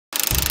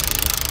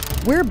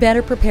We're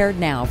better prepared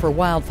now for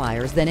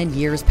wildfires than in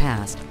years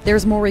past.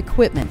 There's more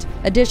equipment,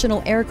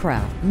 additional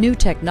aircraft, new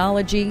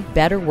technology,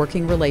 better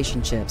working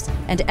relationships.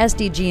 And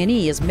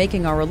SDG&E is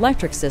making our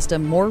electric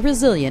system more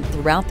resilient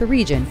throughout the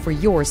region for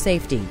your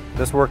safety.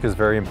 This work is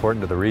very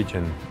important to the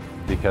region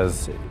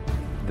because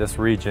this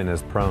region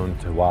is prone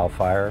to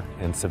wildfire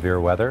and severe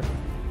weather.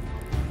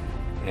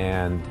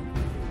 And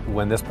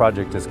when this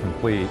project is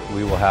complete,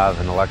 we will have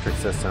an electric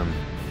system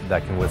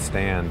that can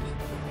withstand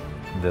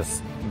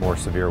this more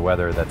severe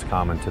weather that's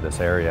common to this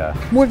area.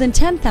 More than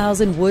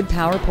 10,000 wood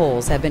power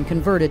poles have been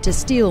converted to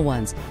steel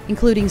ones,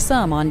 including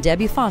some on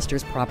Debbie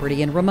Foster's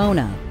property in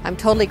Ramona. I'm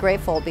totally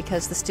grateful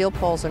because the steel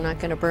poles are not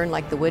going to burn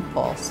like the wood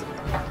poles.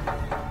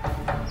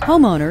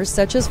 Homeowners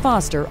such as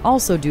Foster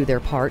also do their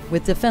part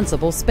with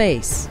defensible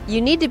space. You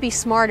need to be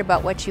smart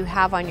about what you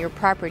have on your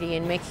property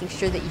and making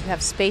sure that you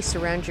have space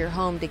around your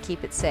home to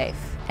keep it safe.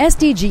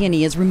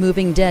 SDG&E is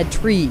removing dead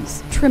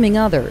trees, trimming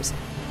others.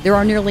 There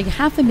are nearly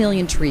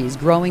 500,000 trees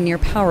growing near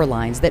power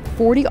lines that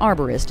 40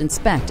 arborists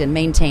inspect and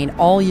maintain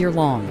all year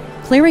long.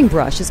 Clearing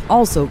brush is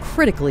also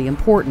critically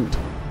important.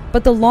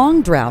 But the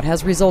long drought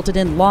has resulted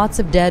in lots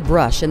of dead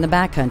brush in the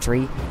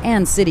backcountry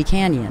and city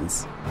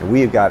canyons.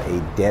 We have got a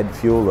dead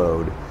fuel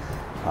load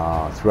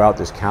throughout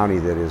this county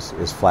that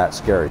is flat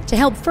scary. To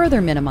help further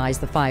minimize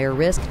the fire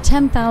risk,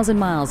 10,000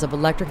 miles of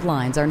electric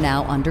lines are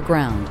now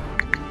underground.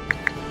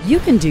 You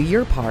can do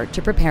your part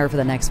to prepare for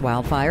the next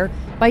wildfire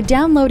by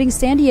downloading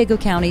San Diego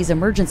County's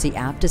emergency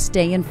app to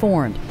stay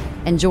informed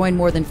and join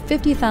more than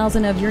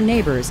 50,000 of your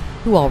neighbors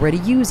who already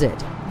use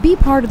it. Be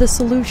part of the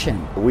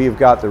solution. We've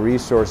got the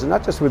resources,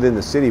 not just within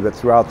the city, but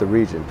throughout the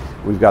region.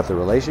 We've got the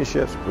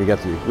relationships, we've got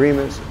the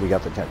agreements, we've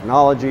got the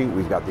technology,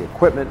 we've got the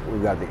equipment,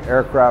 we've got the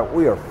aircraft.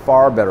 We are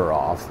far better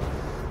off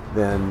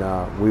than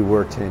we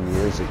were 10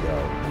 years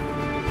ago.